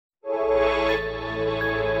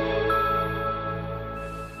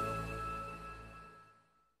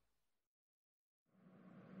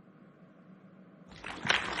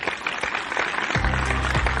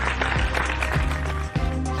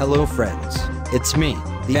Hello friends, it's me,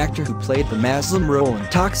 the actor who played the Mazlum role in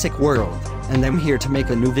Toxic World, and I'm here to make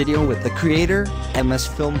a new video with the creator, MS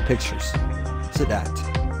Film Pictures. Sadri.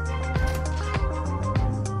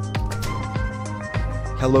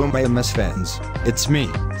 Hello my MS fans, it's me,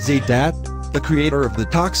 Sadri, the creator of the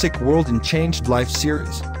Toxic World and Changed Life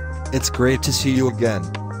series. It's great to see you again.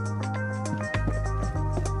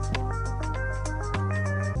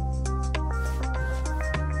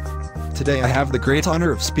 Today I have the great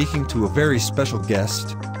honor of speaking to a very special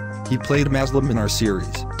guest. He played Mazlum in our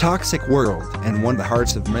series, Toxic World, and won the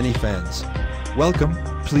hearts of many fans. Welcome,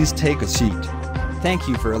 please take a seat. Thank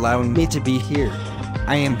you for allowing me to be here.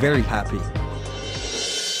 I am very happy.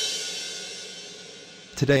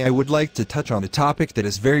 Today I would like to touch on a topic that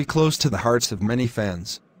is very close to the hearts of many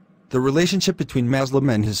fans. The relationship between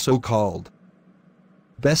Mazlum and his so-called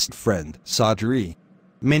best friend, Sadri.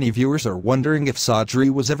 Many viewers are wondering if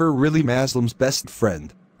Sadri was ever really Mazlum's best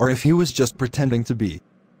friend, or if he was just pretending to be.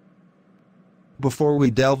 Before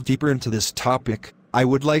we delve deeper into this topic, I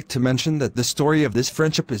would like to mention that the story of this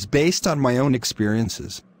friendship is based on my own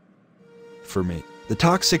experiences. For me, the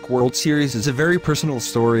Toxic World series is a very personal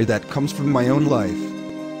story that comes from my own life.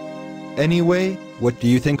 Anyway, what do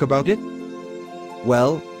you think about it?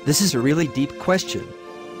 Well, this is a really deep question.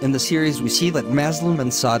 In the series we see that Mazlum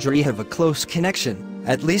and Sadri have a close connection,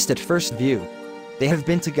 at least at first view. They have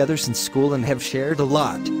been together since school and have shared a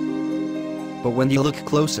lot. But when you look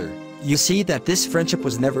closer, you see that this friendship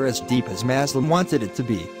was never as deep as Mazlum wanted it to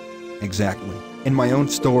be. Exactly. In my own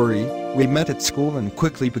story, we met at school and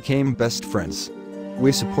quickly became best friends.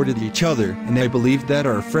 We supported each other, and I believed that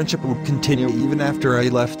our friendship would continue even after I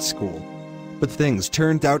left school. But things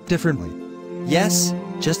turned out differently. Yes,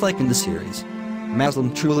 just like in the series.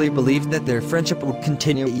 Mazlum truly believed that their friendship would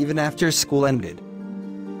continue even after school ended.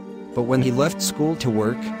 But when he left school to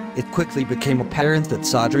work, it quickly became apparent that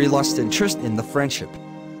Sadri lost interest in the friendship.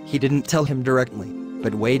 He didn't tell him directly,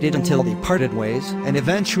 but waited until they parted ways and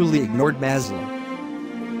eventually ignored Mazlum.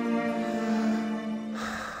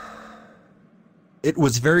 It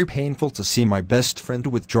was very painful to see my best friend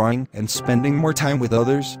withdrawing and spending more time with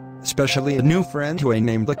others, especially a new friend who I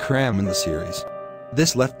named Akram in the series.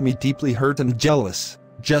 This left me deeply hurt and jealous,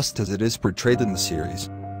 just as it is portrayed in the series.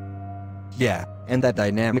 Yeah, and that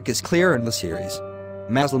dynamic is clear in the series.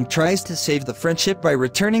 Mazlum tries to save the friendship by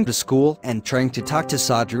returning to school and trying to talk to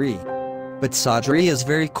Sadri. But Sadri is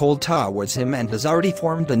very cold towards him and has already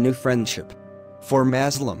formed a new friendship. For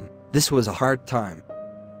Mazlum, this was a hard time.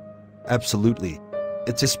 Absolutely.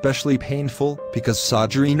 It's especially painful because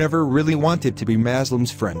Sadri never really wanted to be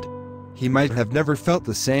Mazlum's friend. He might have never felt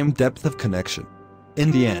the same depth of connection.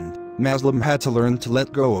 In the end, Mazlum had to learn to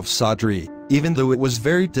let go of Sadri, even though it was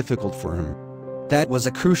very difficult for him. That was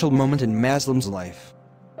a crucial moment in Mazlum's life.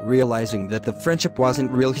 Realizing that the friendship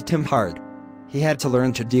wasn't real hit him hard. He had to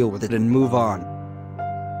learn to deal with it and move on.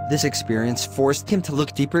 This experience forced him to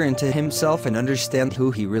look deeper into himself and understand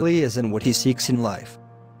who he really is and what he seeks in life.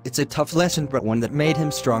 It's a tough lesson, but one that made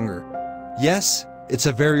him stronger. Yes, it's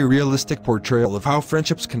a very realistic portrayal of how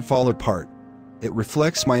friendships can fall apart. It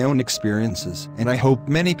reflects my own experiences, and I hope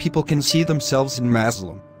many people can see themselves in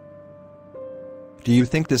Mazlum. Do you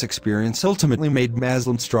think this experience ultimately made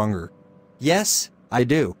Mazlum stronger? Yes, I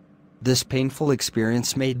do. This painful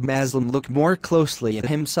experience made Mazlum look more closely at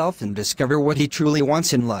himself and discover what he truly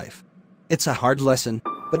wants in life. It's a hard lesson,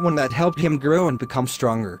 but one that helped him grow and become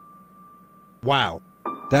stronger. Wow.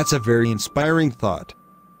 That's a very inspiring thought.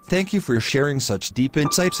 Thank you for sharing such deep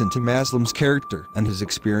insights into Mazlum's character and his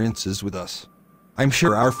experiences with us. I'm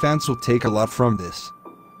sure our fans will take a lot from this.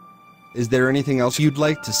 Is there anything else you'd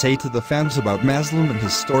like to say to the fans about Mazlum and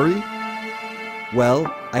his story?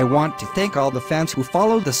 Well, I want to thank all the fans who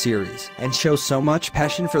follow the series and show so much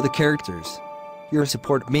passion for the characters. Your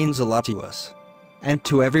support means a lot to us. And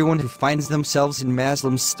to everyone who finds themselves in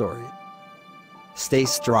Mazlum's story. Stay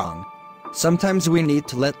strong. Sometimes we need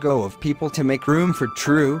to let go of people to make room for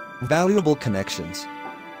true, valuable connections.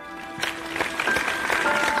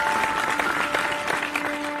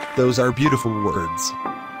 Those are beautiful words.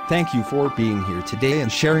 Thank you for being here today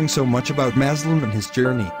and sharing so much about Mazlum and his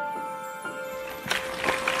journey.